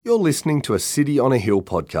You're listening to a City on a Hill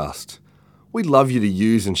podcast. We'd love you to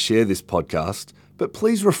use and share this podcast, but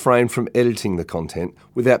please refrain from editing the content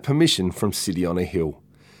without permission from City on a Hill.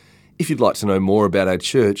 If you'd like to know more about our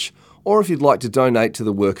church, or if you'd like to donate to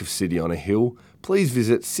the work of City on a Hill, please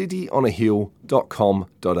visit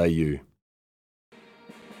cityonahill.com.au.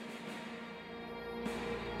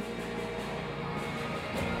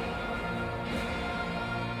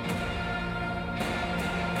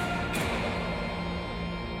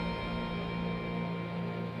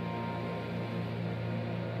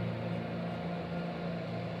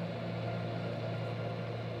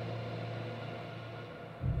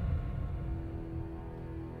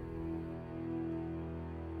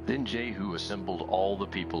 Then Jehu assembled all the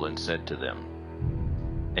people and said to them,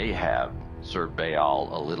 Ahab served Baal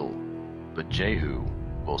a little, but Jehu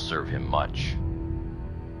will serve him much.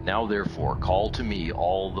 Now therefore call to me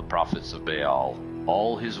all the prophets of Baal,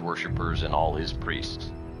 all his worshippers and all his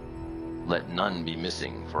priests. Let none be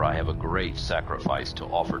missing, for I have a great sacrifice to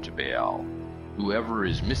offer to Baal. Whoever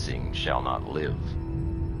is missing shall not live.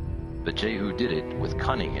 But Jehu did it with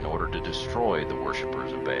cunning in order to destroy the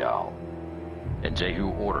worshippers of Baal. And Jehu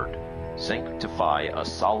ordered, Sanctify a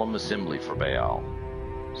solemn assembly for Baal.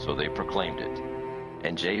 So they proclaimed it.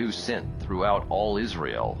 And Jehu sent throughout all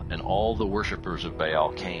Israel, and all the worshippers of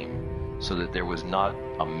Baal came, so that there was not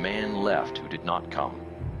a man left who did not come.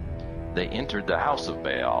 They entered the house of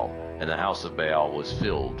Baal, and the house of Baal was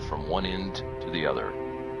filled from one end to the other.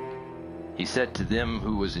 He said to them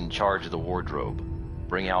who was in charge of the wardrobe,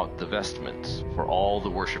 Bring out the vestments for all the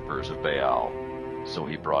worshippers of Baal. So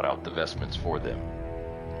he brought out the vestments for them.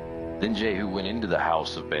 Then Jehu went into the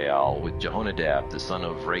house of Baal with Jehonadab the son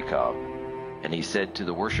of Rechab, and he said to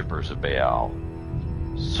the worshippers of Baal,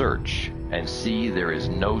 Search and see there is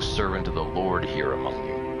no servant of the Lord here among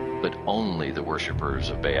you, but only the worshippers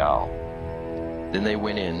of Baal. Then they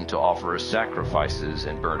went in to offer sacrifices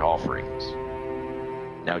and burnt offerings.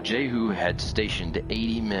 Now Jehu had stationed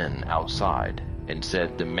 80 men outside, and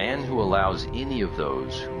said, The man who allows any of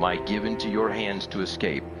those whom I give into your hands to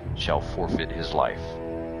escape shall forfeit his life.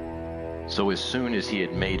 So as soon as he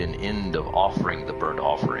had made an end of offering the burnt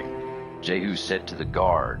offering, Jehu said to the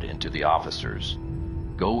guard and to the officers,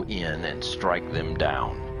 Go in and strike them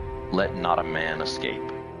down. Let not a man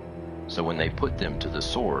escape. So when they put them to the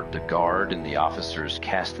sword, the guard and the officers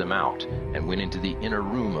cast them out and went into the inner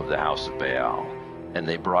room of the house of Baal. And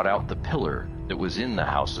they brought out the pillar that was in the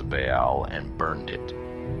house of Baal and burned it.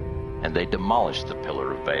 And they demolished the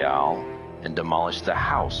pillar of Baal and demolished the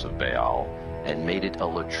house of Baal and made it a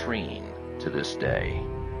latrine to this day.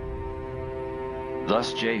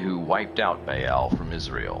 Thus Jehu wiped out Baal from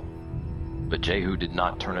Israel. But Jehu did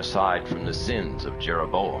not turn aside from the sins of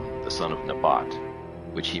Jeroboam the son of Nebat,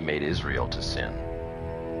 which he made Israel to sin.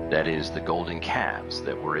 That is, the golden calves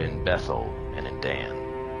that were in Bethel and in Dan.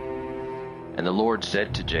 And the Lord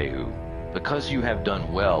said to Jehu, Because you have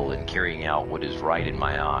done well in carrying out what is right in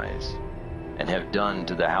my eyes, and have done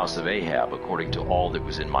to the house of Ahab according to all that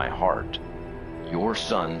was in my heart, your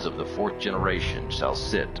sons of the 4th generation shall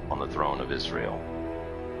sit on the throne of Israel.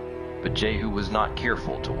 But Jehu was not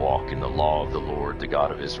careful to walk in the law of the Lord, the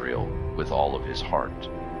God of Israel, with all of his heart.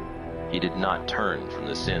 He did not turn from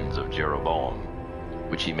the sins of Jeroboam,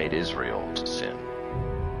 which he made Israel to sin.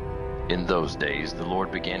 In those days the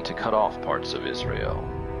Lord began to cut off parts of Israel.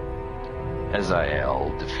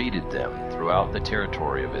 Hazael defeated them throughout the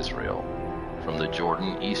territory of Israel, from the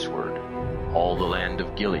Jordan eastward, all the land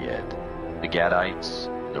of Gilead, the Gadites,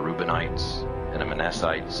 the Reubenites, and the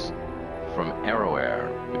Manassites, from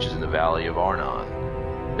Aroer, which is in the valley of Arnon,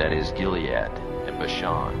 that is Gilead and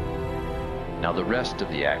Bashan. Now the rest of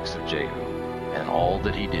the acts of Jehu, and all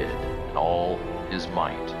that he did, and all his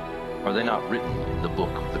might, are they not written in the book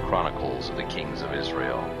of the Chronicles of the kings of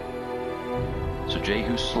Israel? So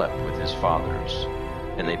Jehu slept with his fathers,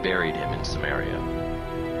 and they buried him in Samaria.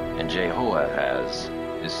 And Jehoahaz,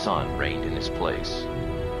 his son, reigned in his place.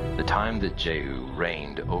 The time that Jehu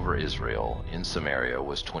reigned over Israel in Samaria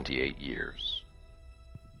was 28 years.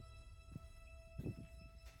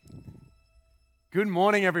 Good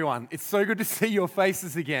morning, everyone. It's so good to see your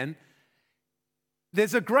faces again.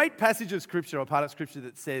 There's a great passage of Scripture, or part of Scripture,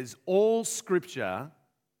 that says all Scripture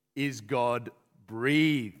is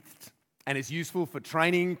God-breathed and is useful for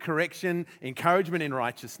training, correction, encouragement in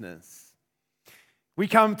righteousness. We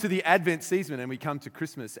come to the Advent season and we come to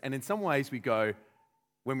Christmas, and in some ways we go,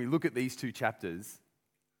 when we look at these two chapters,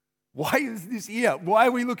 why is this here? Why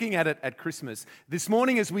are we looking at it at Christmas? This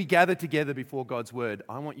morning as we gather together before God's Word,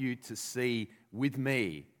 I want you to see with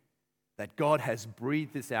me that God has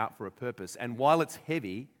breathed this out for a purpose. And while it's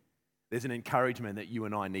heavy, there's an encouragement that you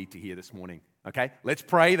and I need to hear this morning Okay, let's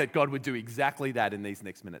pray that God would do exactly that in these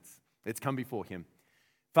next minutes. Let's come before Him.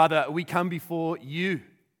 Father, we come before You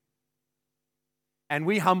and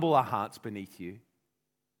we humble our hearts beneath You.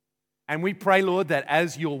 And we pray, Lord, that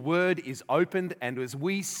as Your word is opened and as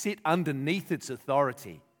we sit underneath its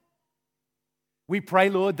authority, we pray,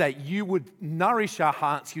 Lord, that You would nourish our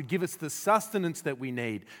hearts. You'd give us the sustenance that we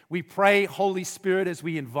need. We pray, Holy Spirit, as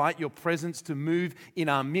we invite Your presence to move in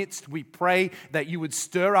our midst, we pray that You would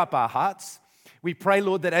stir up our hearts. We pray,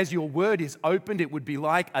 Lord, that as Your word is opened, it would be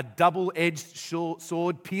like a double-edged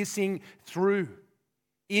sword piercing through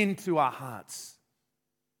into our hearts,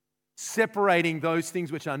 separating those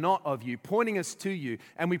things which are not of You, pointing us to You.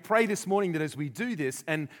 And we pray this morning that as we do this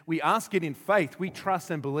and we ask it in faith, we trust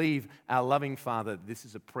and believe, our loving Father, this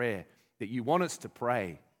is a prayer that You want us to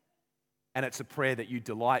pray. And it's a prayer that You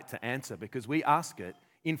delight to answer because we ask it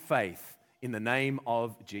in faith in the name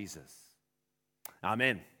of Jesus.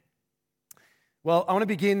 Amen. Well, I want to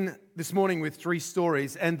begin this morning with 3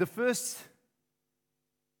 stories. And the first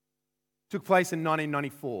took place in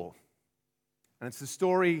 1994. And it's the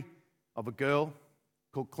story of a girl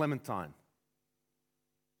called Clementine.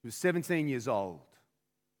 She was 17 years old.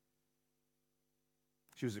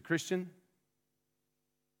 She was a Christian.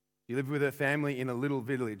 She lived with her family in a little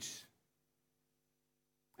village.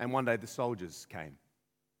 And one day the soldiers came.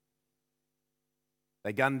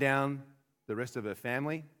 They gunned down the rest of her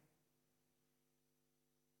family.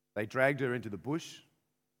 They dragged her into the bush.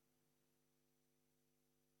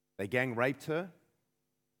 They gang raped her.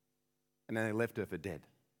 And then they left her for dead.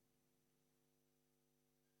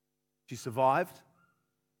 She survived.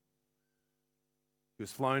 She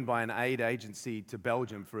was flown by an aid agency to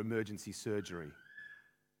Belgium for emergency surgery.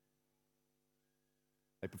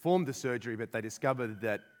 They performed the surgery, but they discovered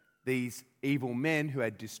that these evil men who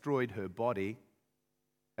had destroyed her body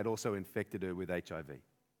had also infected her with HIV.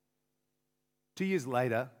 2 years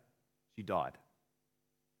later, she died.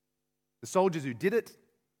 The soldiers who did it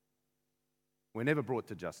were never brought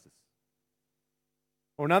to justice.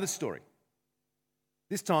 Or another story.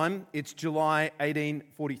 This time, it's July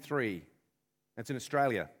 1843. That's in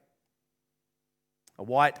Australia. A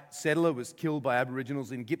white settler was killed by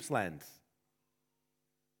Aboriginals in Gippsland.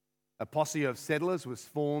 A posse of settlers was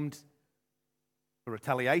formed for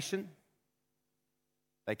retaliation.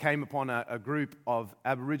 They came upon a group of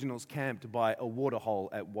Aboriginals camped by a waterhole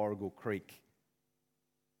at Warrigal Creek.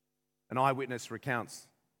 An eyewitness recounts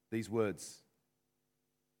these words.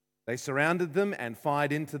 They surrounded them and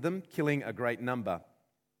fired into them, killing a great number.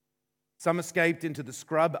 Some escaped into the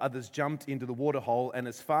scrub, others jumped into the waterhole, and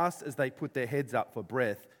as fast as they put their heads up for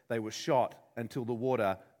breath, they were shot until the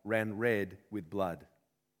water ran red with blood.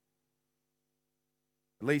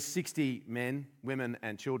 At least 60 men, women,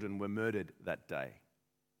 and children were murdered that day.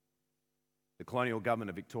 The colonial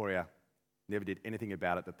government of Victoria never did anything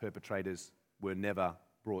about it. The perpetrators were never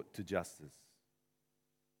brought to justice.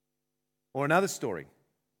 Or another story,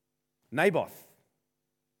 Naboth.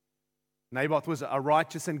 Naboth was a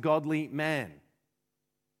righteous and godly man,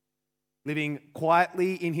 living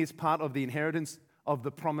quietly in his part of the inheritance of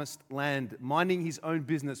the promised land, minding his own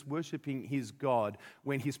business, worshipping his God,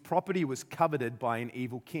 when his property was coveted by an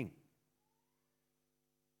evil king.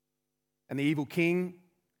 And the evil king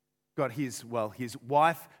got his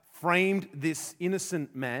wife framed this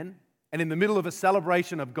innocent man, and in the middle of a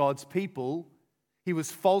celebration of God's people, he was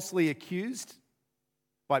falsely accused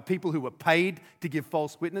by people who were paid to give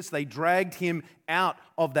false witness. They dragged him out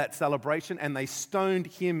of that celebration and they stoned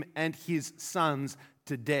him and his sons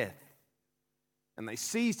to death. And they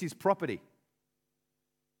seized his property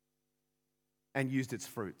and used its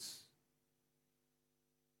fruits.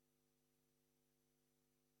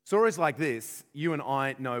 Stories like this, you and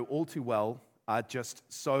I know all too well, are just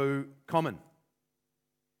so common.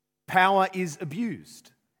 Power is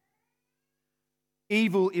abused.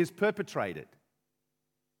 Evil is perpetrated.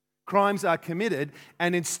 Crimes are committed,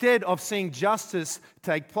 and instead of seeing justice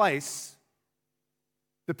take place,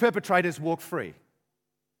 the perpetrators walk free.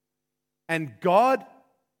 And God,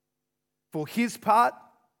 for his part,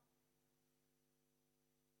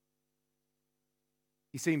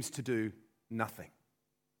 he seems to do nothing.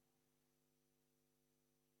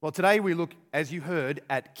 Well, today we look, as you heard,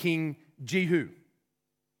 at King Jehu.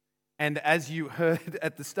 And as you heard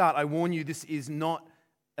at the start, I warn you, this is not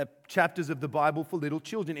chapters of the Bible for little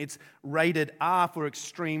children. It's rated R for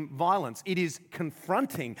extreme violence. It is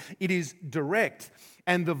confronting. It is direct.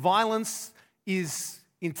 And the violence is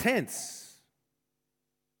intense.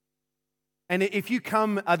 And if you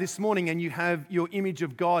come this morning and you have your image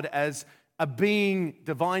of God as a being,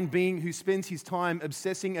 divine being, who spends his time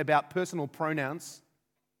obsessing about personal pronouns,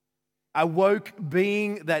 a woke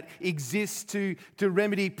being that exists to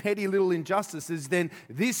remedy petty little injustices, then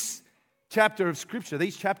this chapter of Scripture,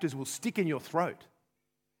 these chapters will stick in your throat.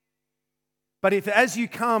 But if as you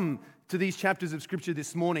come to these chapters of Scripture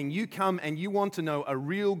this morning, you come and you want to know a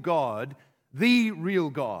real God, the real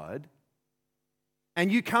God,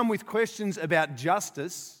 and you come with questions about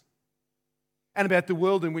justice and about the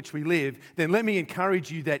world in which we live, then let me encourage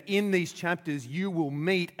you that in these chapters you will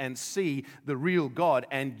meet and see the real God,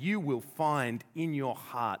 and you will find in your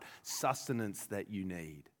heart sustenance that you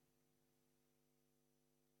need.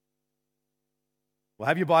 Well,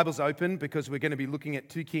 have your Bibles open because we're going to be looking at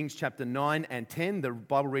 2 Kings chapter 9 and 10. The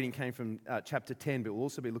Bible reading came from chapter 10, but we'll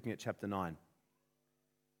also be looking at chapter 9.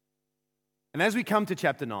 And as we come to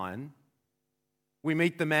chapter 9, we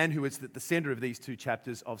meet the man who is at the center of these two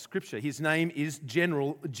chapters of Scripture. His name is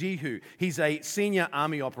General Jehu. He's a senior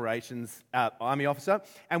army officer,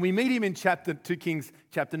 and we meet him in 2 Kings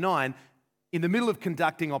chapter 9 in the middle of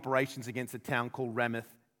conducting operations against a town called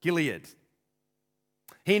Ramoth Gilead.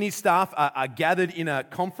 He and his staff are gathered in a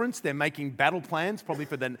conference. They're making battle plans, probably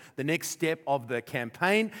for the next step of the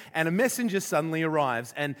campaign, and a messenger suddenly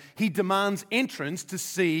arrives, and he demands entrance to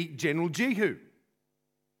see General Jehu.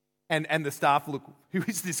 And the staff look, who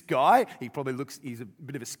is this guy? He's a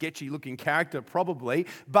bit of a sketchy looking character probably,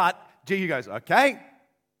 but Jehu goes, okay.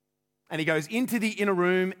 And he goes into the inner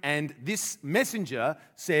room, and this messenger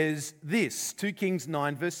says this, 2 Kings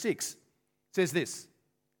 9 verse 6, says this,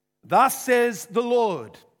 "Thus says the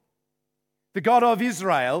Lord, the God of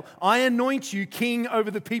Israel, I anoint you king over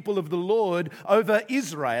the people of the Lord, over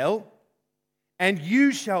Israel, and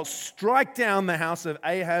you shall strike down the house of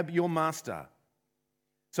Ahab your master,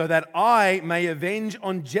 so that I may avenge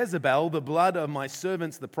on Jezebel the blood of my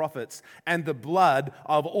servants the prophets and the blood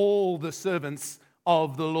of all the servants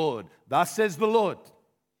of the Lord. Thus says the Lord."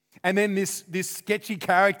 And then this sketchy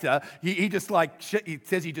character, he just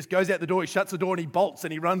he just goes out the door, he shuts the door and he bolts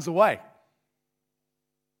and he runs away.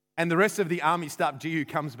 And the rest of the army staff, Jehu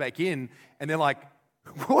comes back in and they're like,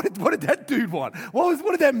 what did that dude want?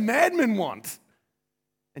 What did that madman want?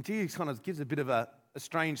 And Jehu kind of gives a bit of a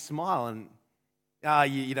strange smile and,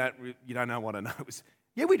 you don't know what I know.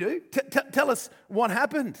 Yeah, we do. Tell us what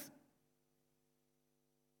happened.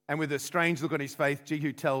 And with a strange look on his face,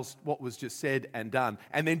 Jehu tells what was just said and done.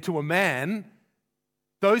 And then to a man,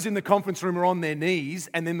 those in the conference room are on their knees,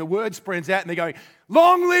 and then the word spreads out and they're going,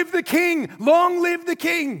 "Long live the king! Long live the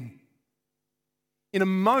king!" In a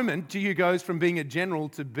moment, Jehu goes from being a general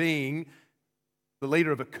to being the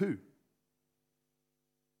leader of a coup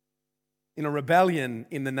in a rebellion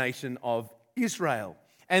in the nation of Israel.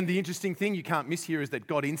 And the interesting thing you can't miss here is that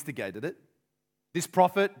God instigated it. This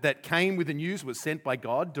prophet that came with the news was sent by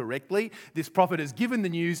God directly. This prophet has given the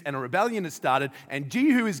news and a rebellion has started, and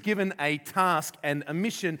Jehu is given a task and a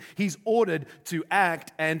mission. He's ordered to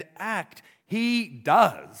act, and act he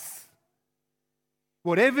does.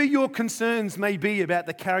 Whatever your concerns may be about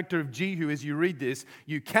the character of Jehu as you read this,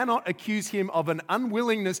 you cannot accuse him of an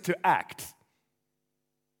unwillingness to act.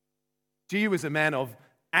 Jehu is a man of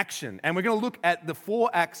action. And we're going to look at the 4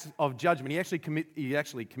 acts of judgment.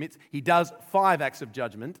 He does 5 acts of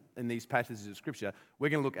judgment in these passages of Scripture. We're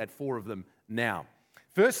going to look at 4 of them now.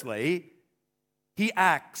 Firstly, he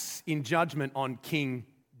acts in judgment on King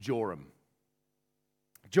Joram.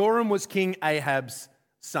 Joram was King Ahab's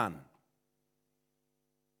son.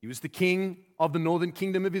 He was the king of the northern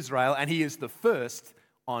kingdom of Israel, and he is the first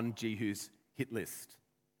on Jehu's hit list.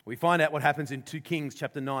 We find out what happens in 2 Kings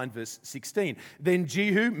chapter 9 verse 16. Then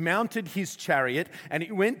Jehu mounted his chariot and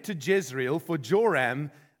he went to Jezreel, for Joram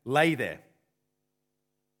lay there.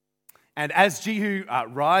 And as Jehu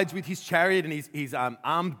rides with his chariot and his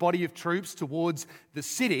armed body of troops towards the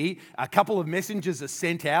city, a couple of messengers are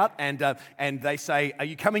sent out and they say, "Are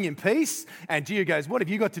you coming in peace?" And Jehu goes, "What have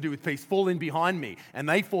you got to do with peace? Fall in behind me." And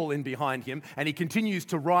they fall in behind him, and he continues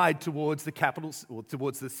to ride towards the capital, or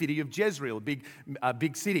towards the city of Jezreel, a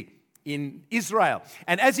big city in Israel.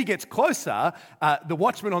 And as he gets closer, the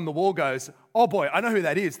watchman on the wall goes, "Oh boy, I know who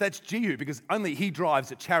that is. That's Jehu, because only he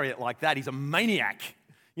drives a chariot like that. He's a maniac."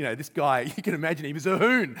 You know, this guy, you can imagine he was a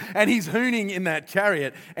hoon, and he's hooning in that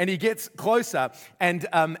chariot, and he gets closer, and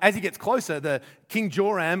as he gets closer, the King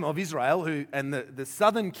Joram of Israel, and the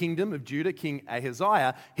southern kingdom of Judah, King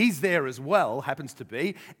Ahaziah, he's there as well, happens to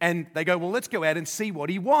be, and they go, "Well, let's go out and see what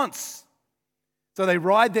he wants." So they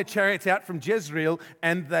ride their chariots out from Jezreel,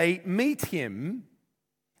 and they meet him.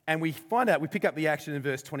 And we pick up the action in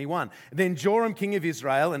verse 21. Then Joram, king of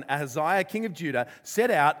Israel, and Ahaziah, king of Judah,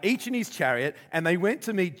 set out, each in his chariot, and they went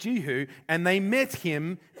to meet Jehu, and they met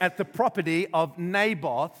him at the property of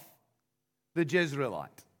Naboth the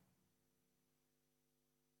Jezreelite.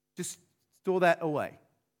 Just store that away.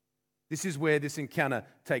 This is where this encounter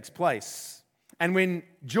takes place. And when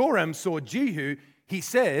Joram saw Jehu, he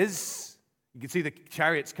says, you can see the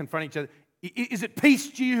chariots confronting each other, "Is it peace,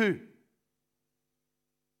 Jehu?"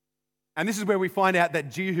 And this is where we find out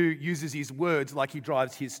that Jehu uses his words like he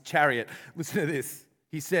drives his chariot. Listen to this.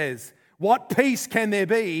 He says, "What peace can there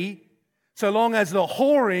be so long as the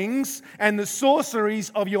whorings and the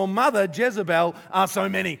sorceries of your mother Jezebel are so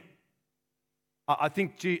many?" I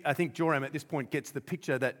think Joram at this point gets the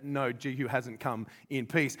picture that no, Jehu hasn't come in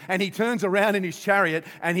peace. And he turns around in his chariot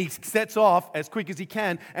and he sets off as quick as he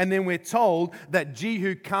can. And then we're told that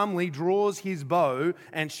Jehu calmly draws his bow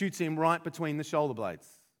and shoots him right between the shoulder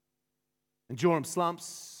blades. And Joram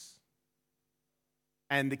slumps,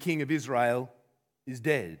 and the king of Israel is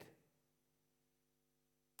dead.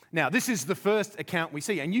 Now, this is the first account we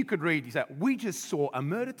see. And you could read, you say, we just saw a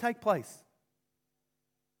murder take place.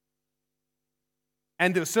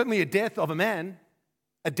 And there was certainly a death of a man,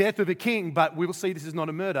 a death of a king, but we will see this is not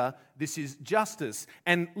a murder, this is justice.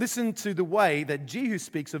 And listen to the way that Jehu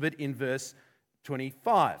speaks of it in verse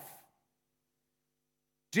 25.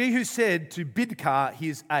 Jehu said to Bidkar,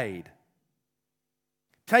 his aide,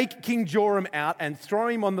 "Take King Joram out and throw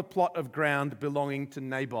him on the plot of ground belonging to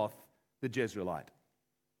Naboth the Jezreelite.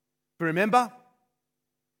 For remember,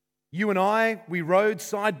 you and I, we rode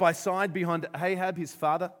side by side behind Ahab, his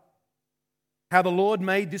father. How the Lord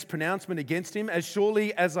made this pronouncement against him, as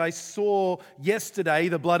surely as I saw yesterday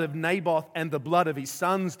the blood of Naboth and the blood of his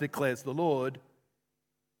sons, declares the Lord,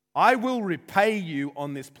 I will repay you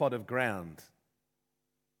on this plot of ground.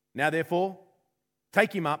 Now therefore,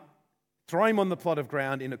 take him up, throw him on the plot of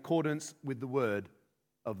ground in accordance with the word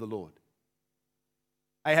of the Lord."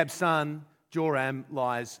 Ahab's son Joram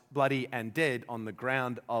lies bloody and dead on the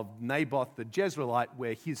ground of Naboth the Jezreelite,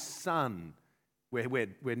 where his son where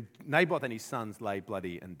Naboth and his sons lay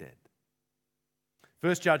bloody and dead.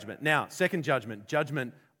 First judgment. Now, second judgment,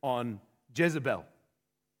 judgment on Jezebel.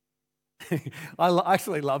 I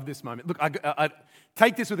actually love this moment. Look, I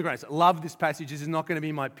take this with a grain of salt. Love this passage. This is not going to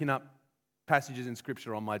be my pin-up passages in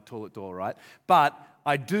Scripture on my toilet door, right? But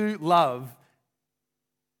I do love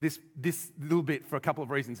this little bit for a couple of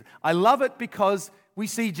reasons. I love it because we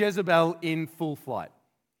see Jezebel in full flight.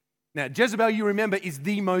 Now, Jezebel, you remember, is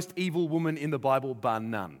the most evil woman in the Bible, bar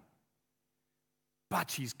none. But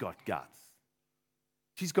she's got guts.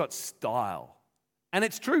 She's got style. And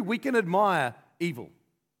it's true, we can admire evil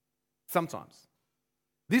sometimes.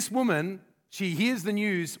 This woman, she hears the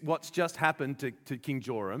news, what's just happened to King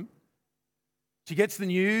Joram. She gets the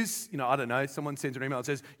news, I don't know, someone sends her an email and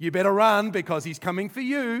says, "You better run because he's coming for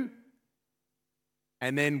you."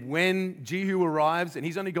 And then when Jehu arrives, and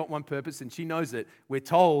he's only got one purpose, and she knows it, we're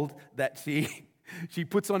told that she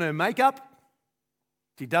puts on her makeup,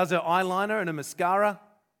 she does her eyeliner and her mascara,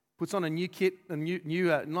 puts on a new kit, a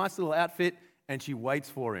new nice little outfit, and she waits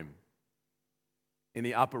for him in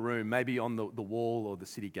the upper room, maybe on the wall or the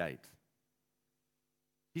city gate.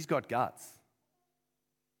 He's got guts.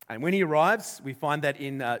 And when he arrives, we find that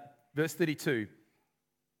in verse 32,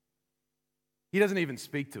 he doesn't even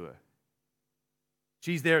speak to her.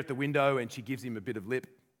 She's there at the window and she gives him a bit of lip.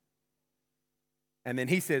 And then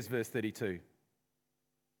he says, verse 32,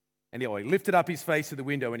 and he lifted up his face to the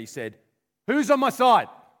window and he said, "Who's on my side?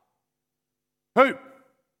 Who?"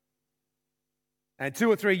 And 2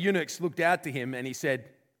 or 3 eunuchs looked out to him and he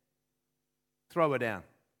said, "Throw her down."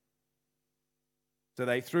 So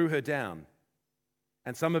they threw her down,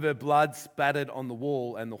 and some of her blood spattered on the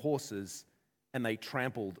wall and the horses, and they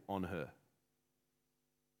trampled on her.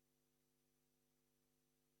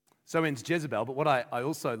 So ends Jezebel, but what I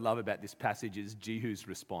also love about this passage is Jehu's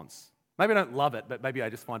response. Maybe I don't love it, but maybe I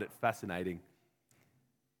just find it fascinating.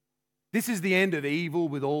 This is the end of evil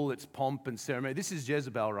with all its pomp and ceremony. This is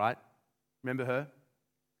Jezebel, right? Remember her?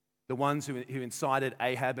 The ones who incited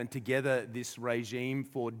Ahab, and together this regime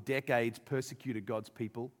for decades persecuted God's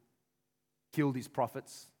people, killed his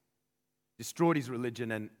prophets, destroyed his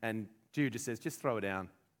religion, and Jehu just says, "Just throw her down."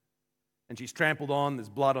 And she's trampled on, there's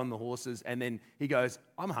blood on the horses, and then he goes,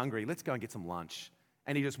 "I'm hungry, let's go and get some lunch."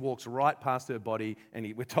 And he just walks right past her body,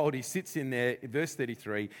 and we're told he sits in there, in verse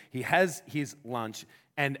 33, he has his lunch,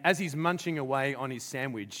 and as he's munching away on his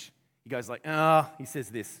sandwich, he goes like, he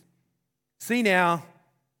says this, "See now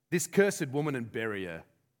this cursed woman and bury her,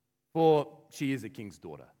 for she is a king's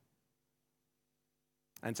daughter."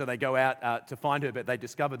 And so they go out to find her, but they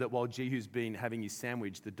discover that while Jehu's been having his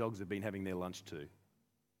sandwich, the dogs have been having their lunch too.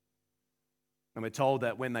 And we're told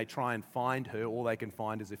that when they try and find her, all they can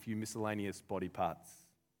find is a few miscellaneous body parts.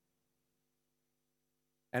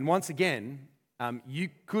 And once again, you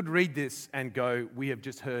could read this and go, we have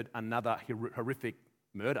just heard another horrific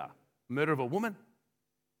murder of a woman.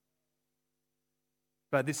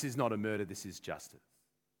 But this is not a murder, this is justice.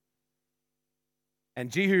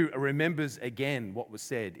 And Jehu remembers again what was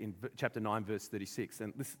said in chapter 9, verse 36.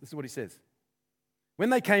 And this is what he says. When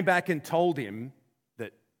they came back and told him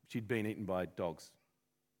that she'd been eaten by dogs,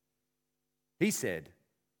 he said,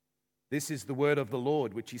 "This is the word of the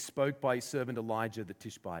Lord, which he spoke by his servant Elijah the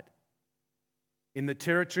Tishbite. In the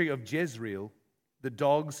territory of Jezreel, the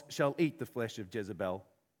dogs shall eat the flesh of Jezebel,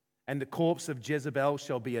 and the corpse of Jezebel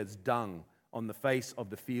shall be as dung on the face of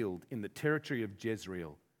the field in the territory of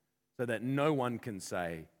Jezreel, so that no one can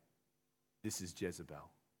say, 'This is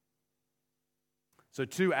Jezebel.'" So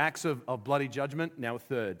 2 acts of bloody judgment, now a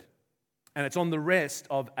third. And it's on the rest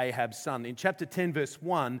of Ahab's son. In chapter 10, verse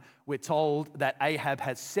 1, we're told that Ahab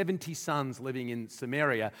has 70 sons living in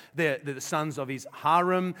Samaria. They're the sons of his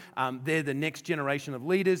harem. They're the next generation of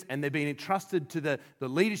leaders, and they've been entrusted to the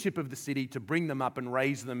leadership of the city to bring them up and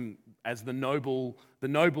raise them as the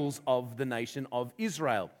nobles of the nation of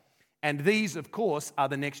Israel. And these, of course, are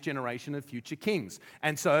the next generation of future kings.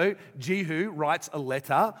 And so Jehu writes a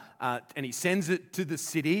letter and he sends it to the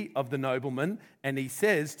city of the noblemen, and he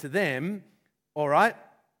says to them, "All right,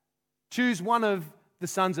 choose one of the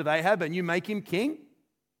sons of Ahab and you make him king.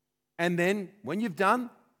 And then when you've done,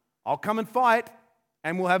 I'll come and fight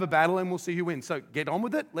and we'll have a battle and we'll see who wins. So get on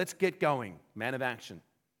with it. Let's get going. Man of action."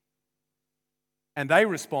 And they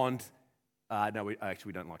respond, "No, we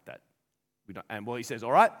don't like that. We don't." And well, he says,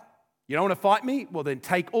 "All right, you don't want to fight me? Well, then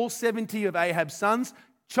take all 70 of Ahab's sons,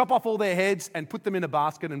 chop off all their heads, and put them in a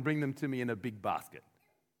basket and bring them to me in a big basket."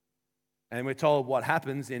 And we're told what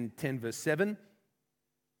happens in 10 verse 7.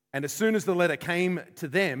 "And as soon as the letter came to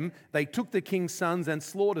them, they took the king's sons and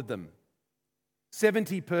slaughtered them,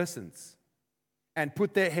 70 persons, and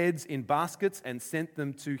put their heads in baskets and sent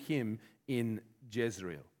them to him in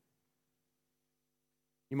Jezreel."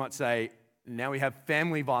 You might say, now we have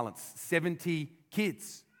family violence, 70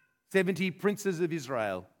 kids. 70 princes of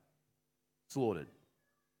Israel slaughtered.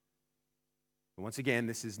 But once again,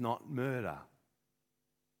 this is not murder.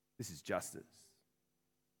 This is justice.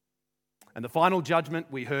 And the final judgment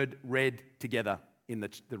we heard read together in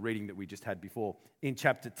the reading that we just had before in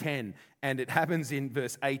chapter 10. And it happens in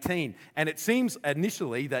verse 18. And it seems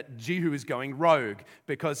initially that Jehu is going rogue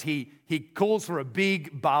because he calls for a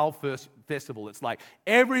big Baal festival. It's like,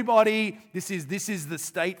 everybody, this is the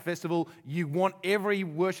state festival. You want every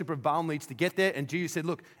worshiper of Baal needs to get there. And Jehu said,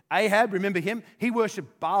 "Look, Ahab, remember him? He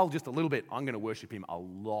worshipped Baal just a little bit. I'm going to worship him a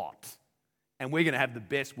lot. And we're going to have the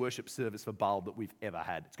best worship service for Baal that we've ever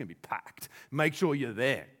had. It's going to be packed. Make sure you're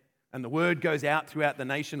there." And the word goes out throughout the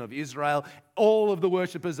nation of Israel. All of the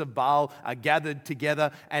worshippers of Baal are gathered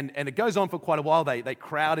together, and it goes on for quite a while. They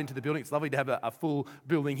crowd into the building. It's lovely to have a full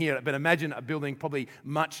building here, but imagine a building probably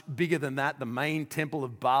much bigger than that, the main temple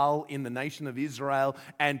of Baal in the nation of Israel,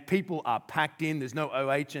 and people are packed in. There's no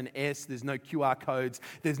OH&S, there's no QR codes,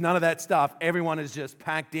 there's none of that stuff. Everyone is just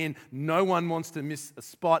packed in. No one wants to miss a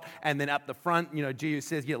spot. And then up the front, Jehu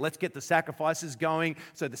says, let's get the sacrifices going.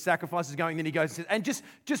 So the sacrifice is going, then he goes and says,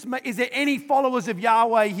 is there any followers of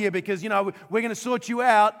Yahweh here? Because, we're going to sort you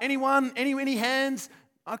out. Anyone? Any hands?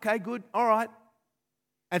 Okay, good. All right.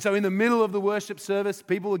 And so in the middle of the worship service,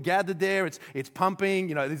 people are gathered there. It's pumping.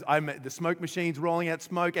 The smoke machine's rolling out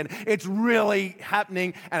smoke, and it's really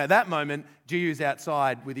happening. And at that moment, Jehu's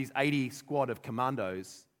outside with his 80 squad of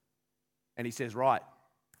commandos, and he says, "Right,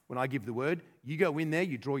 when I give the word, you go in there,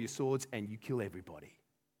 you draw your swords, and you kill everybody.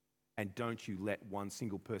 And don't you let one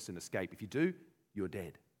single person escape. If you do, you're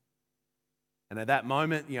dead." And at that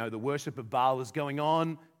moment, the worship of Baal is going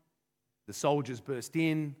on. The soldiers burst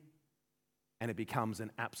in, and it becomes an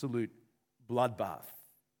absolute bloodbath.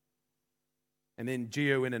 And then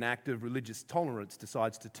Jehu, in an act of religious tolerance,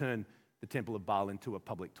 decides to turn the temple of Baal into a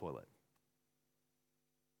public toilet.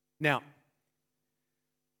 Now,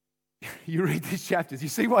 you read these chapters, you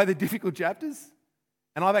see why they're difficult chapters?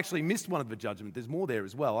 And I've actually missed one of the judgment. There's more there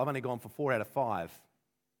as well. I've only gone for 4 out of 5.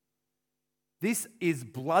 This is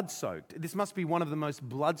blood-soaked. This must be one of the most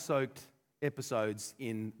blood-soaked episodes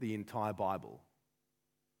in the entire Bible.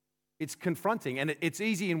 It's confronting, and it's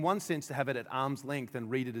easy in one sense to have it at arm's length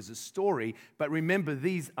and read it as a story, but remember,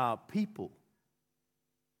 these are people.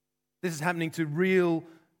 This is happening to real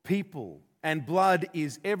people, and blood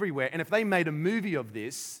is everywhere. And if they made a movie of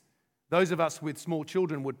this, those of us with small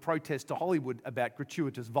children would protest to Hollywood about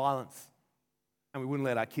gratuitous violence, and we wouldn't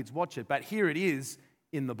let our kids watch it. But here it is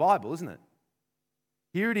in the Bible, isn't it?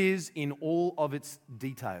 Here it is in all of its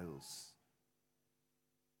details.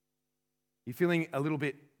 You feeling a little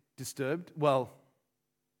bit disturbed? Well,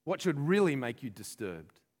 what should really make you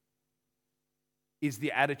disturbed is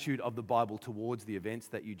the attitude of the Bible towards the events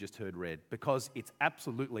that you just heard read, because it's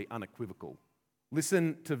absolutely unequivocal.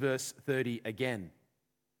 Listen to verse 30 again.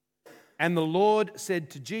 And the Lord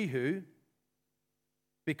said to Jehu,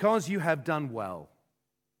 because you have done well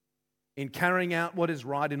in carrying out what is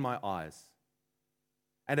right in my eyes,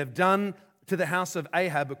 and have done to the house of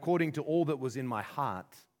Ahab according to all that was in my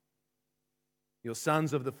heart, your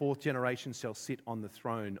sons of the fourth generation shall sit on the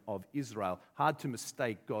throne of Israel. Hard to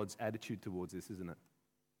mistake God's attitude towards this, isn't it?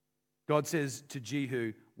 God says to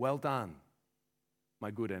Jehu, well done, my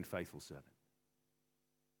good and faithful servant.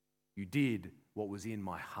 You did what was in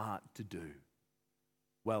my heart to do.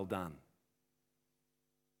 Well done.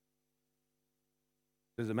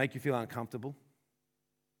 Does it make you feel uncomfortable?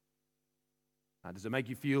 Does it make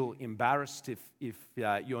you feel embarrassed if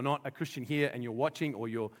you're not a Christian here and you're watching, or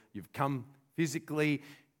you've come physically?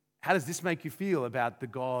 How does this make you feel about the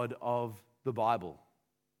God of the Bible?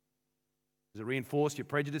 Does it reinforce your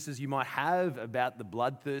prejudices you might have about the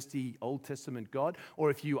bloodthirsty Old Testament God? Or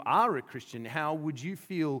if you are a Christian, how would you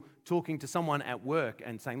feel talking to someone at work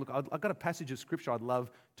and saying, look, I've got a passage of Scripture I'd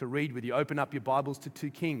love to read with you. Open up your Bibles to 2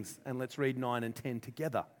 Kings and let's read 9 and 10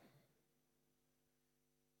 together.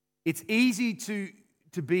 It's easy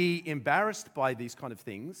to be embarrassed by these kind of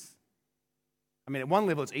things. I mean, at one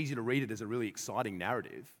level, it's easy to read it as a really exciting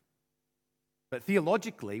narrative. But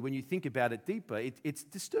theologically, when you think about it deeper, it's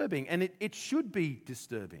disturbing, and it should be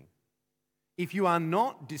disturbing. If you are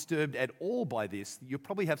not disturbed at all by this, you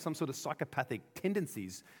probably have some sort of psychopathic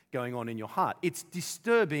tendencies going on in your heart. It's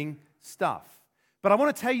disturbing stuff. But I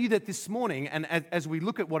want to tell you that this morning, and as we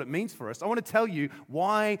look at what it means for us, I want to tell you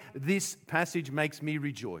why this passage makes me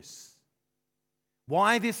rejoice.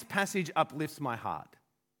 Why this passage uplifts my heart.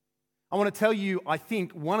 I want to tell you, I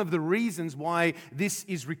think, one of the reasons why this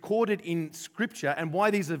is recorded in Scripture and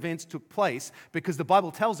why these events took place, because the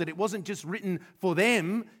Bible tells it wasn't just written for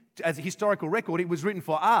them as a historical record, it was written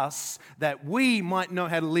for us that we might know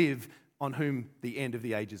how to live on whom the end of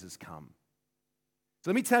the ages has come. So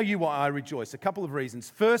let me tell you why I rejoice. A couple of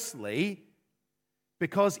reasons. Firstly,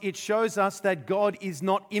 because it shows us that God is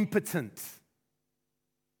not impotent.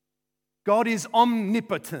 God is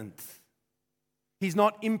omnipotent. He's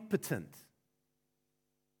not impotent.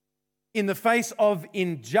 In the face of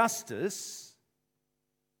injustice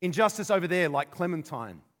over there like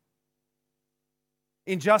Clementine,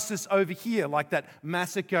 injustice over here like that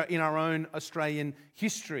massacre in our own Australian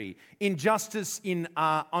history, injustice in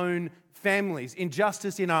our own families,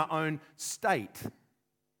 injustice in our own state.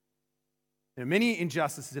 There are many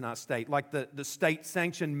injustices in our state, like the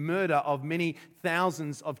state-sanctioned murder of many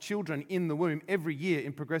thousands of children in the womb every year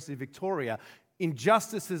in progressive Victoria.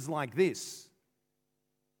 Injustices like this,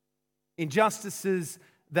 injustices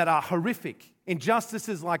that are horrific,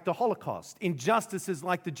 injustices like the Holocaust, injustices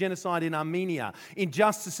like the genocide in Armenia,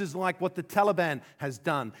 injustices like what the Taliban has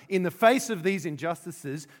done. In the face of these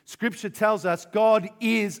injustices, Scripture tells us God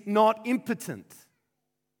is not impotent.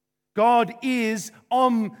 God is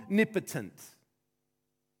omnipotent.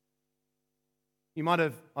 You might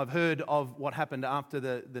have heard of what happened after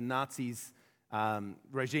the Nazis'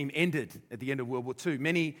 regime ended at the end of World War II.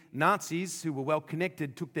 Many Nazis who were well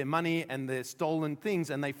connected took their money and their stolen things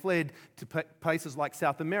and they fled to places like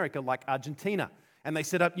South America, like Argentina. And they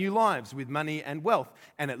set up new lives with money and wealth.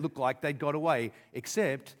 And it looked like they'd got away,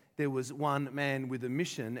 except there was one man with a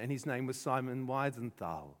mission, and his name was Simon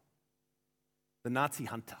Wiesenthal, the Nazi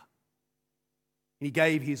hunter. He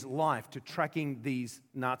gave his life to tracking these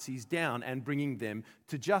Nazis down and bringing them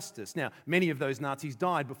to justice. Now, many of those Nazis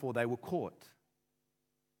died before they were caught.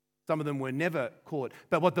 Some of them were never caught.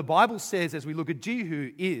 But what the Bible says as we look at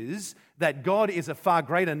Jehu is that God is a far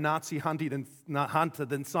greater Nazi hunter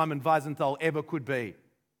than Simon Wiesenthal ever could be.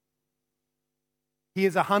 He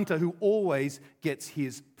is a hunter who always gets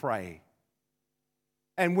his prey.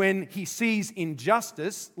 And when he sees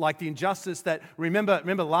injustice, like the injustice that,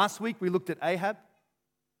 remember last week we looked at Ahab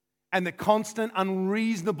and the constant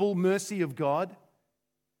unreasonable mercy of God,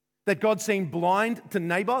 that God seemed blind to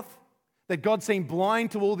Naboth, that God seemed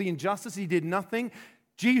blind to all the injustice, he did nothing.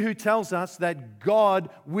 Jehu tells us that God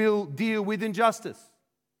will deal with injustice.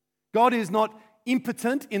 God is not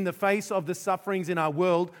impotent in the face of the sufferings in our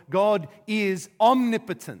world. God is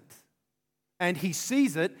omnipotent. And he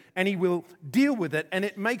sees it and he will deal with it. And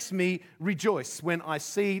it makes me rejoice when I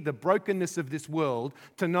see the brokenness of this world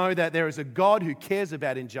to know that there is a God who cares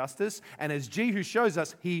about injustice. And as Jehu shows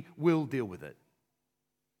us, he will deal with it.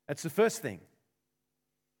 That's the first thing.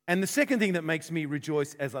 And the second thing that makes me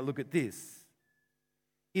rejoice as I look at this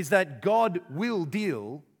is that God will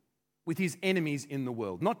deal with his enemies in the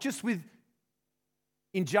world. Not just with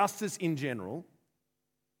injustice in general,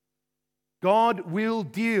 God will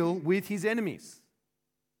deal with his enemies.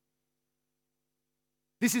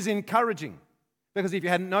 This is encouraging because if you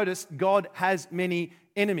hadn't noticed, God has many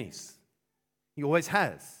enemies. He always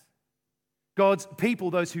has. God's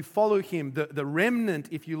people, those who follow him, the remnant,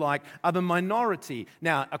 if you like, are the minority.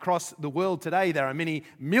 Now, across the world today, there are many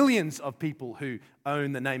millions of people who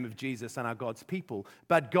own the name of Jesus and are God's people.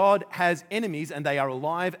 But God has enemies and they are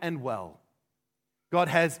alive and well. God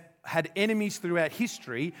has had enemies throughout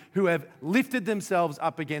history who have lifted themselves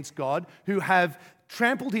up against God, who have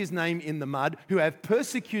trampled his name in the mud, who have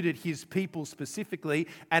persecuted his people specifically.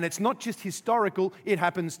 And it's not just historical, it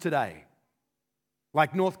happens today.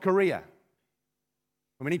 Like North Korea.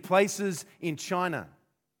 Many places in China,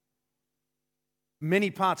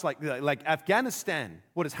 many parts like Afghanistan,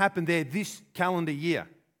 what has happened there this calendar year.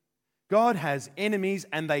 God has enemies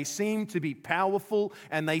and they seem to be powerful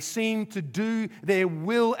and they seem to do their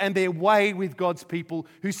will and their way with God's people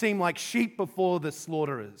who seem like sheep before the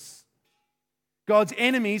slaughterers. God's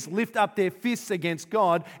enemies lift up their fists against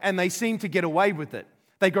God and they seem to get away with it.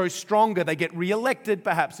 They grow stronger, they get re-elected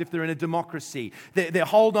perhaps if they're in a democracy. Their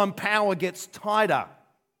hold on power gets tighter.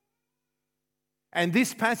 And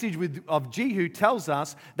this passage of Jehu tells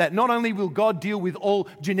us that not only will God deal with all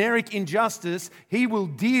generic injustice, he will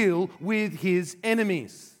deal with his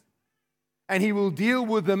enemies. And he will deal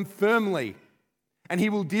with them firmly. And he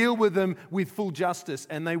will deal with them with full justice,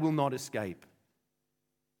 and they will not escape.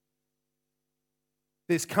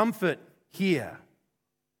 There's comfort here.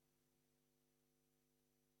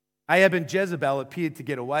 Ahab and Jezebel appeared to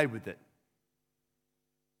get away with it.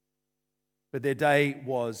 But their day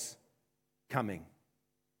was coming.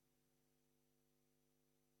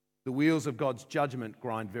 The wheels of God's judgment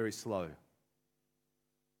grind very slow,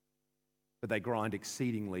 but they grind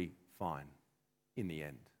exceedingly fine in the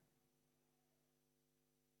end.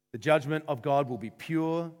 The judgment of God will be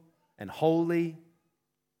pure and holy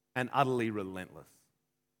and utterly relentless.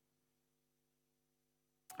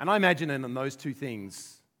 And I imagine in those two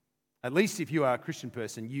things, at least if you are a Christian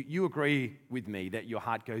person, you agree with me that your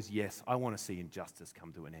heart goes, yes, I want to see injustice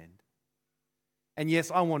come to an end. And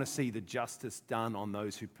yes, I want to see the justice done on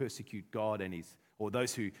those who persecute God or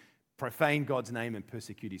those who profane God's name and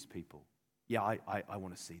persecute his people. Yeah, I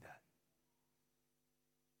want to see that.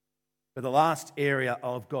 But the last area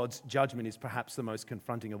of God's judgment is perhaps the most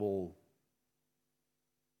confronting of all.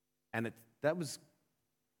 And that was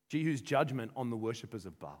Jehu's judgment on the worshippers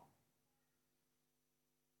of Baal.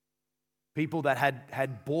 People that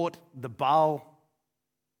had bought the Baal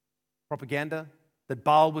propaganda, that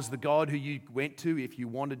Baal was the God who you went to if you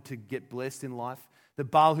wanted to get blessed in life. That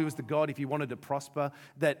Baal who was the God if you wanted to prosper.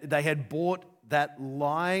 That they had bought that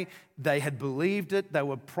lie. They had believed it. They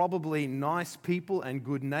were probably nice people and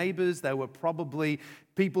good neighbors. They were probably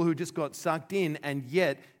people who just got sucked in. And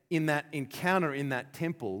yet, in that encounter in that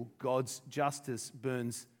temple, God's justice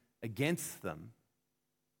burns against them.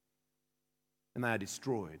 And they are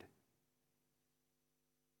destroyed.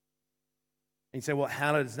 And you say, well,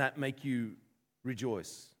 how does that make you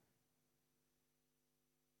rejoice?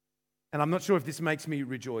 And I'm not sure if this makes me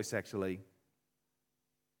rejoice, actually.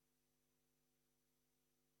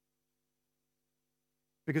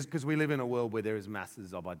 Because we live in a world where there is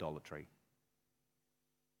masses of idolatry.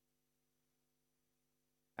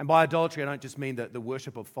 And by idolatry, I don't just mean the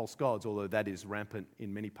worship of false gods, although that is rampant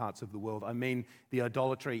in many parts of the world. I mean the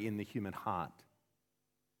idolatry in the human heart.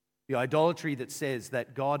 The idolatry that says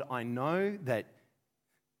that, God, I know that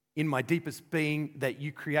in my deepest being that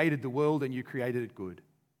you created the world and you created it good.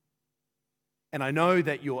 And I know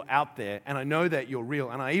that you're out there, and I know that you're real,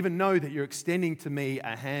 and I even know that you're extending to me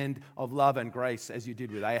a hand of love and grace as you did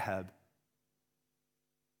with Ahab.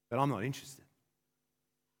 But I'm not interested.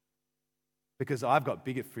 Because I've got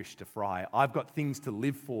bigger fish to fry. I've got things to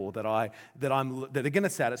live for that are going to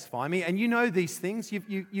satisfy me. And you know these things.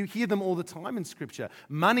 You hear them all the time in Scripture.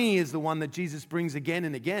 Money is the one that Jesus brings again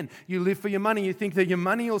and again. You live for your money. You think that your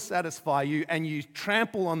money will satisfy you, and you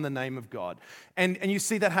trample on the name of God. And you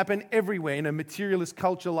see that happen everywhere in a materialist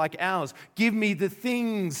culture like ours. Give me the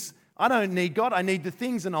things. I don't need God, I need the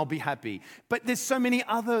things and I'll be happy. But there's so many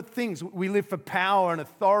other things. We live for power and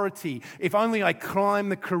authority. If only I climb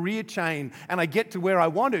the career chain and I get to where I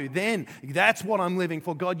want to, then that's what I'm living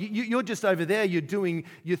for. God, you're just over there, you're doing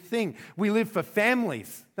your thing. We live for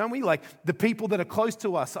families, don't we? Like the people that are close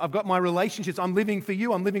to us. I've got my relationships. I'm living for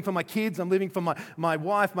you. I'm living for my kids. I'm living for my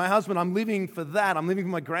wife, my husband. I'm living for that. I'm living for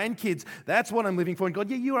my grandkids. That's what I'm living for. And God,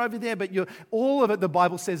 yeah, you're over there, but all of it, the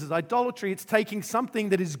Bible says, is idolatry. It's taking something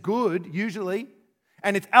that is good, usually,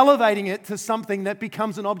 and it's elevating it to something that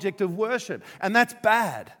becomes an object of worship. And that's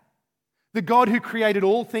bad. The God who created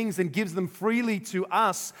all things and gives them freely to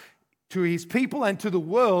us to his people and to the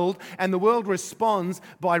world, and the world responds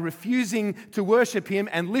by refusing to worship him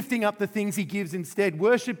and lifting up the things he gives instead,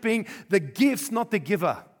 worshiping the gifts, not the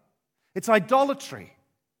giver. It's idolatry.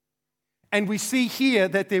 And we see here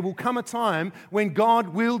that there will come a time when God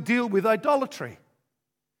will deal with idolatry.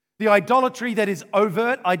 The idolatry that is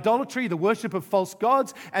overt, idolatry, the worship of false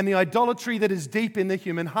gods, and the idolatry that is deep in the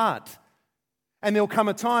human heart. And there'll come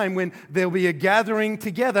a time when there'll be a gathering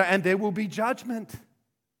together and there will be judgment.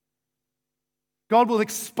 God will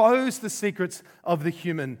expose the secrets of the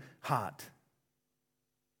human heart.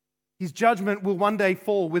 His judgment will one day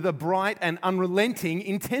fall with a bright and unrelenting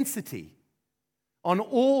intensity on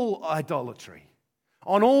all idolatry,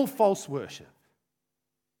 on all false worship.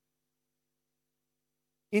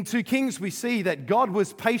 In 2 Kings, we see that God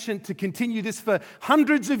was patient to continue this for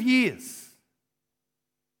hundreds of years.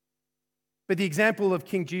 But the example of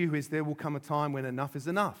King Jehu is there will come a time when enough is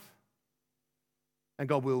enough. And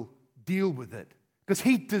God will deal with it because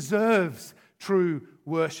he deserves true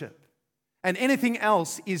worship. And anything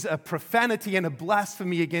else is a profanity and a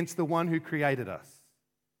blasphemy against the one who created us.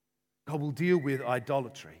 God will deal with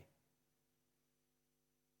idolatry.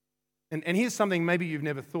 And here's something maybe you've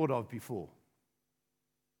never thought of before.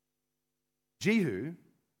 Jehu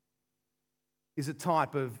is a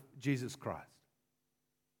type of Jesus Christ.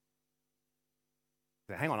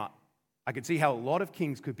 So hang on, I could see how a lot of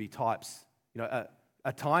kings could be types. You know,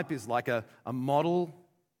 a type is like a model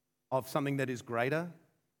of something that is greater.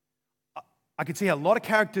 I could see how a lot of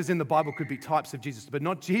characters in the Bible could be types of Jesus, but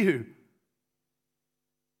not Jehu.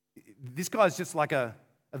 This guy's just like a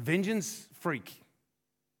vengeance freak.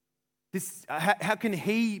 How can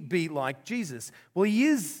he be like Jesus? Well, he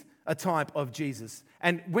is a type of Jesus.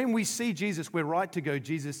 And when we see Jesus, we're right to go,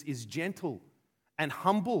 Jesus is gentle and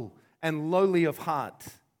humble and lowly of heart.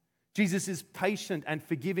 Jesus is patient and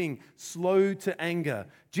forgiving, slow to anger.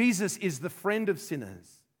 Jesus is the friend of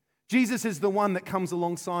sinners. Jesus is the one that comes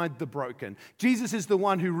alongside the broken. Jesus is the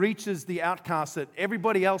one who reaches the outcast that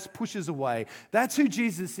everybody else pushes away. That's who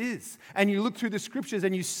Jesus is. And you look through the scriptures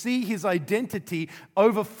and you see his identity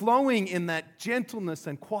overflowing in that gentleness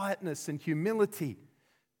and quietness and humility.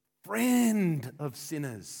 Friend of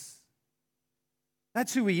sinners.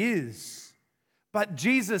 That's who he is. But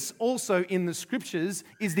Jesus also in the scriptures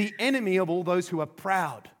is the enemy of all those who are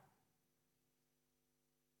proud.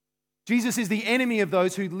 Jesus is the enemy of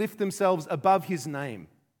those who lift themselves above his name.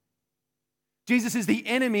 Jesus is the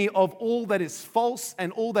enemy of all that is false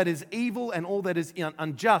and all that is evil and all that is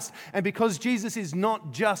unjust. And because Jesus is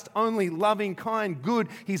not just only loving, kind, good,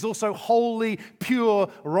 he's also holy, pure,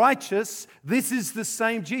 righteous. This is the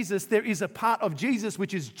same Jesus. There is a part of Jesus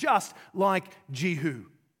which is just like Jehu.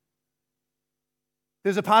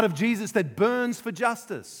 There's a part of Jesus that burns for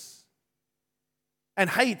justice and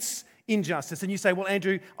hates injustice. And you say, well,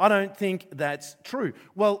 Andrew, I don't think that's true.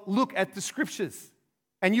 Well, look at the scriptures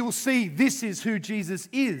and you will see this is who Jesus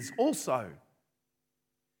is also.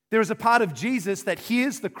 There is a part of Jesus that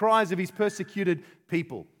hears the cries of his persecuted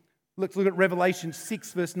people. Let's look at Revelation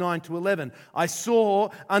 6, verse 9 to 11. I saw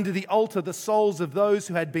under the altar the souls of those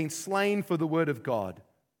who had been slain for the word of God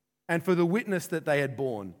and for the witness that they had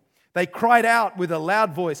borne. They cried out with a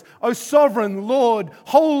loud voice, O sovereign Lord,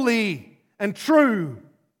 holy and true,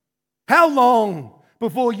 how long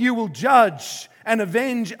before you will judge and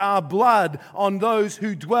avenge our blood on those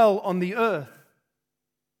who dwell on the earth?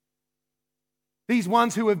 These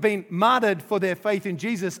ones who have been martyred for their faith in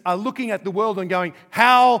Jesus are looking at the world and going,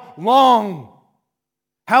 how long?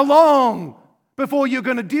 How long before you're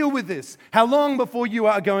going to deal with this? How long before you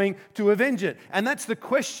are going to avenge it? And that's the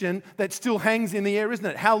question that still hangs in the air, isn't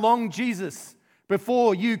it? How long, Jesus,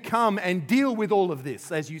 before you come and deal with all of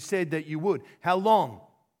this, as you said that you would? How long?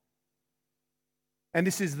 And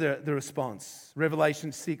this is the response.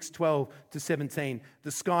 Revelation 6, 12 to 17.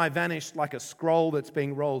 The sky vanished like a scroll that's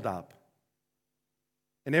being rolled up.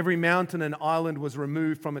 And every mountain and island was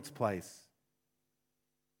removed from its place.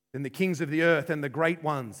 Then the kings of the earth and the great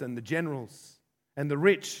ones and the generals and the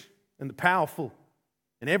rich and the powerful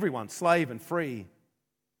and everyone, slave and free,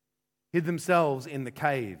 hid themselves in the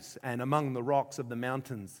caves and among the rocks of the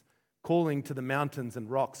mountains, calling to the mountains and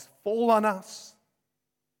rocks, fall on us.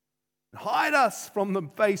 Hide us from the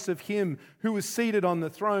face of him who is seated on the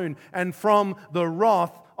throne and from the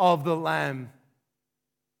wrath of the Lamb.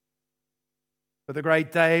 For the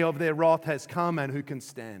great day of their wrath has come, and who can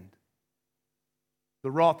stand?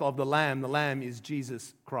 The wrath of the Lamb is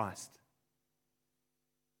Jesus Christ.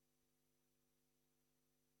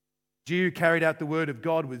 Jehu carried out the word of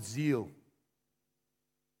God with zeal,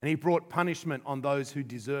 and he brought punishment on those who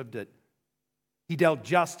deserved it. He dealt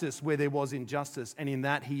justice where there was injustice, and in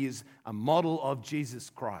that he is a model of Jesus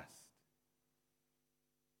Christ.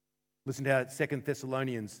 Listen to how 2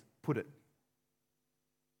 Thessalonians put it.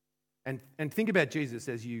 And think about Jesus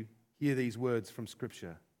as you hear these words from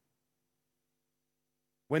Scripture.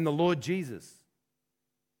 When the Lord Jesus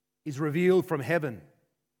is revealed from heaven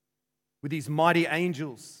with his mighty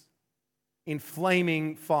angels in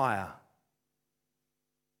flaming fire,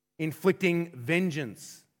 inflicting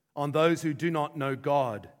vengeance on those who do not know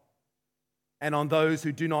God and on those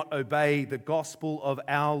who do not obey the gospel of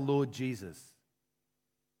our Lord Jesus.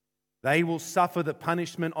 They will suffer the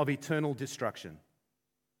punishment of eternal destruction,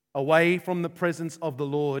 away from the presence of the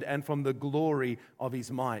Lord and from the glory of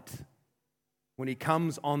his might, when he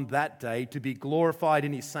comes on that day to be glorified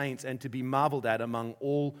in his saints and to be marveled at among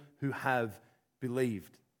all who have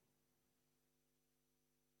believed.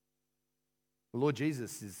 The Lord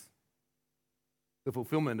Jesus is the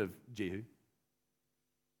fulfillment of Jehu,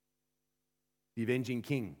 the avenging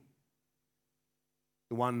king,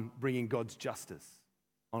 the one bringing God's justice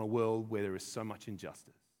on a world where there is so much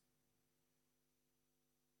injustice.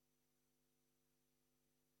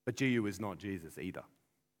 But Jehu is not Jesus either.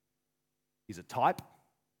 He's a type,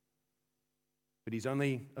 but he's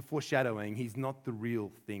only a foreshadowing. He's not the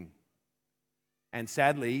real thing. And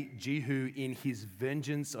sadly, Jehu, in his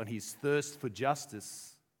vengeance, on his thirst for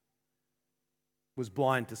justice, was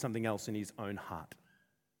blind to something else in his own heart.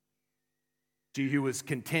 Jehu was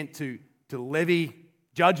content to levy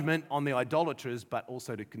judgment on the idolaters, but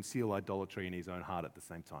also to conceal idolatry in his own heart at the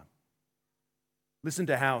same time. Listen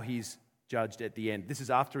to how he's judged at the end. This is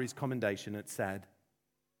after his commendation. It's sad.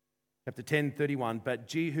 Chapter 10:31. But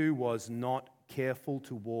Jehu was not careful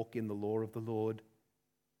to walk in the law of the Lord,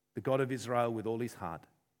 the God of Israel, with all his heart.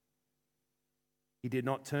 He did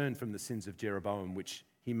not turn from the sins of Jeroboam, which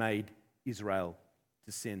he made Israel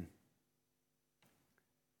to sin.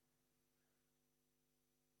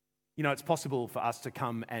 You know, it's possible for us to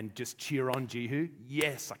come and just cheer on Jehu.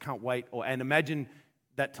 Yes, I can't wait. And imagine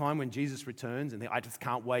that time when Jesus returns and I just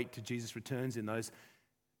can't wait till Jesus returns in this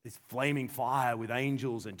flaming fire with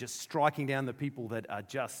angels and just striking down the people that are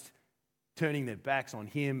just turning their backs on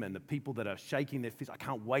him and the people that are shaking their fists. I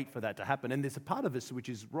can't wait for that to happen. And there's a part of us which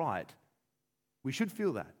is right. We should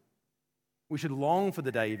feel that. We should long for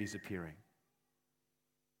the day of his appearing.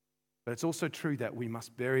 But it's also true that we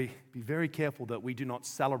must be very careful that we do not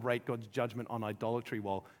celebrate God's judgment on idolatry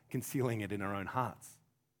while concealing it in our own hearts.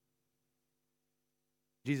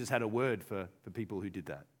 Jesus had a word for people who did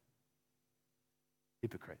that.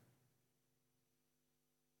 Hypocrite.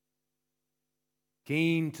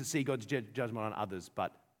 Keen to see God's judgment on others,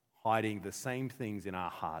 but hiding the same things in our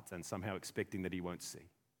hearts and somehow expecting that he won't see.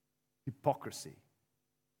 Hypocrisy.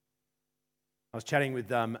 I was chatting with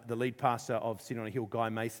the lead pastor of City on a Hill, Guy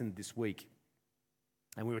Mason, this week,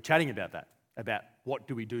 and we were chatting about that, about what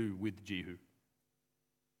do we do with Jehu.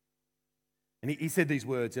 And he said these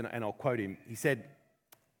words, and I'll quote him. He said,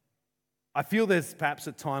 I feel there's perhaps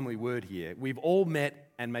a timely word here. We've all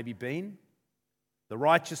met and maybe been the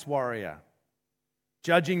righteous warrior,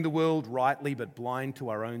 judging the world rightly but blind to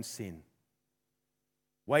our own sin,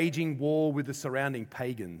 waging war with the surrounding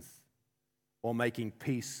pagans or making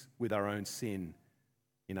peace with our own sin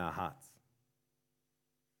in our hearts.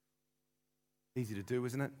 Easy to do,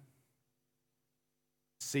 isn't it?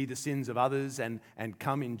 See the sins of others and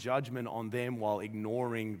come in judgment on them while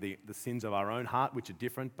ignoring the sins of our own heart, which are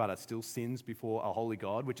different but are still sins before a holy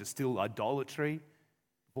God, which are still idolatry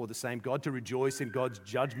before the same God, to rejoice in God's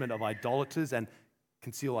judgment of idolaters and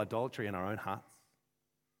conceal idolatry in our own hearts.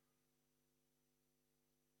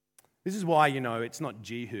 This is why, it's not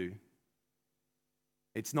Jehu,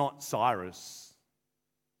 it's not Cyrus,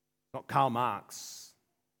 not Karl Marx,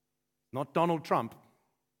 not Donald Trump,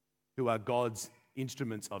 who are God's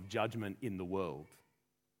instruments of judgment in the world.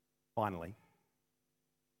 Finally,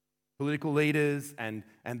 political leaders and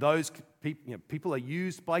those people are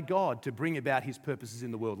used by God to bring about his purposes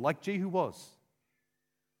in the world, like Jehu was.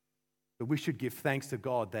 But we should give thanks to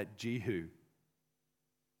God that Jehu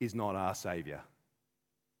is not our savior.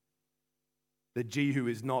 That Jehu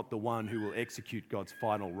is not the one who will execute God's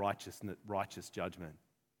final righteous judgment.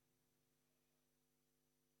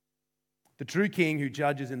 The true king who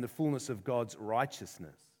judges in the fullness of God's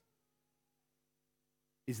righteousness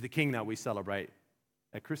is the king that we celebrate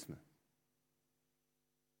at Christmas.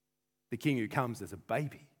 The king who comes as a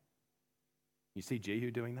baby. You see Jehu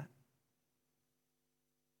doing that?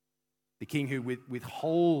 The king who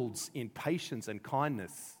withholds in patience and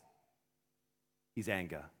kindness his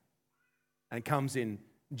anger and comes in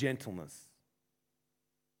gentleness.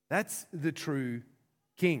 That's the true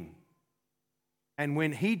king. And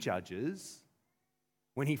when he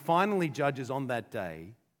finally judges on that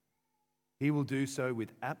day, he will do so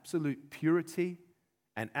with absolute purity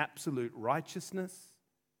and absolute righteousness,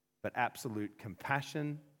 but absolute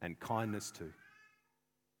compassion and kindness too.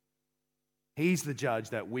 He's the judge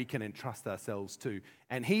that we can entrust ourselves to.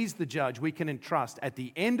 And he's the judge we can entrust at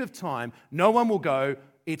the end of time. No one will go,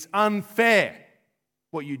 "It's unfair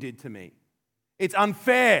what you did to me. It's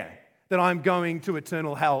unfair that I'm going to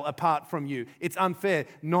eternal hell apart from you. It's unfair."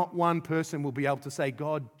 Not one person will be able to say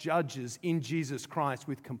God judges in Jesus Christ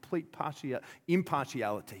with complete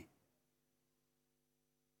impartiality,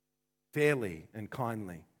 fairly and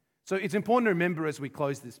kindly. So it's important to remember as we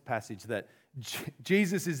close this passage that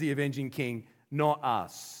Jesus is the avenging king, not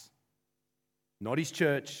us, not his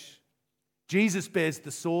church. Jesus bears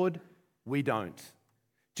the sword, we don't.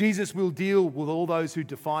 Jesus will deal with all those who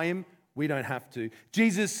defy him, we don't have to.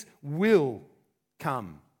 Jesus will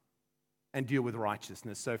come and deal with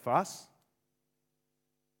righteousness. So for us,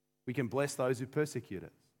 we can bless those who persecute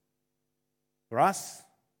us. For us,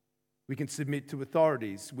 we can submit to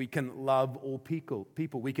authorities. We can love all people.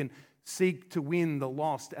 We can seek to win the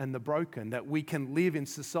lost and the broken, that we can live in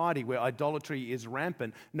society where idolatry is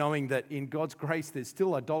rampant, knowing that in God's grace there's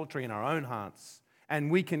still idolatry in our own hearts. And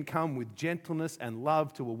we can come with gentleness and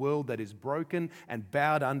love to a world that is broken and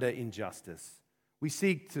bowed under injustice. We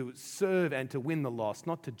seek to serve and to win the lost,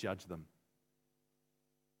 not to judge them.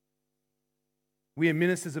 We are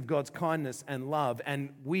ministers of God's kindness and love,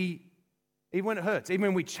 and we, even when it hurts, even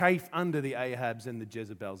when we chafe under the Ahabs and the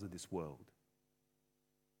Jezebels of this world,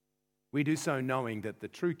 we do so knowing that the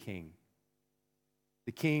true King,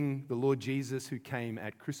 the Lord Jesus who came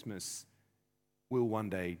at Christmas, will one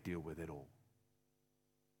day deal with it all.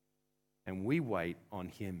 And we wait on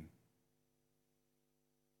him.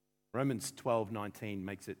 Romans 12:19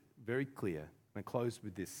 makes it very clear. I'm going to close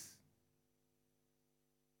with this.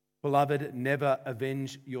 Beloved, never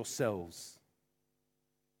avenge yourselves,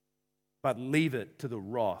 but leave it to the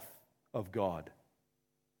wrath of God.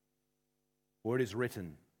 For it is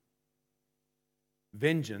written,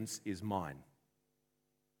 "Vengeance is mine.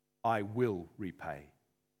 I will repay,"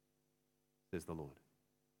 says the Lord.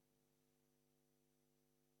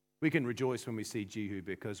 We can rejoice when we see Jehu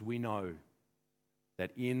because we know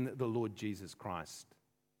that in the Lord Jesus Christ,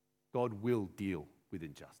 God will deal with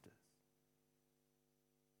injustice.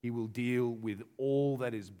 He will deal with all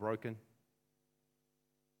that is broken,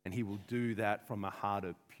 and he will do that from a heart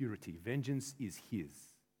of purity. Vengeance is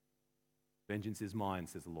his. Vengeance is mine,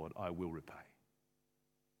 says the Lord. I will repay.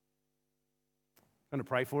 I'm going to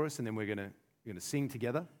pray for us, and then we're going to sing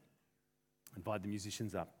together. Invite the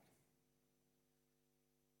musicians up.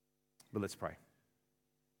 But let's pray.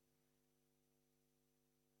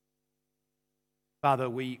 Father,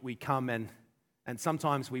 we come and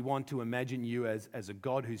sometimes we want to imagine you as a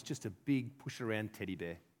God who's just a big push-around teddy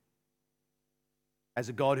bear. As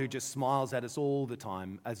a God who just smiles at us all the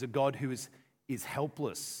time. As a God who is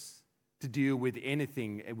helpless to deal with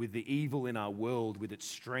anything, with the evil in our world, with its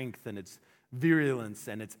strength and its virulence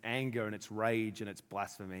and its anger and its rage and its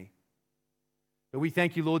blasphemy. But we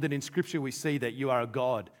thank you, Lord, that in Scripture we see that you are a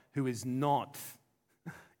God who is not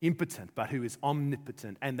impotent, but who is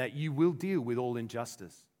omnipotent, and that you will deal with all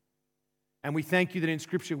injustice. And we thank you that in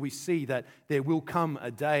Scripture we see that there will come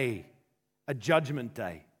a day, a judgment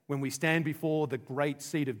day, when we stand before the great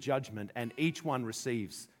seat of judgment and each one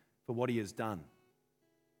receives for what he has done.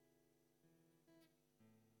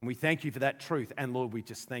 And we thank you for that truth. And Lord, we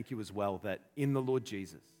just thank you as well that in the Lord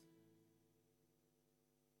Jesus,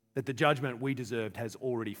 that the judgment we deserved has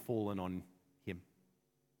already fallen on him.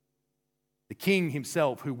 The King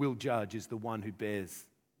himself who will judge is the one who bears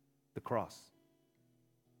the cross.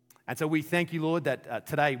 And so we thank you, Lord, that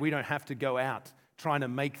today we don't have to go out trying to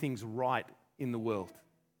make things right in the world.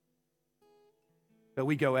 But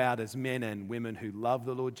we go out as men and women who love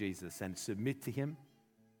the Lord Jesus and submit to him.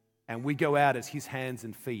 And we go out as his hands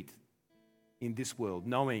and feet in this world,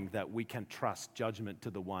 knowing that we can trust judgment to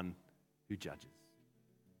the one who judges.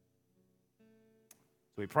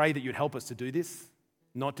 So we pray that you'd help us to do this,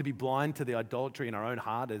 not to be blind to the idolatry in our own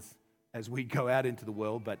heart as we go out into the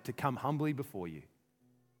world, but to come humbly before you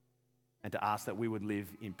and to ask that we would live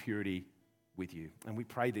in purity with you. And we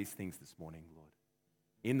pray these things this morning, Lord,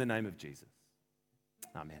 in the name of Jesus.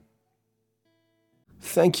 Amen.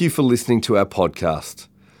 Thank you for listening to our podcast.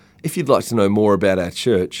 If you'd like to know more about our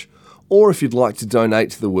church, or if you'd like to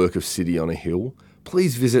donate to the work of City on a Hill,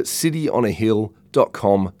 please visit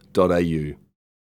cityonahill.com.au.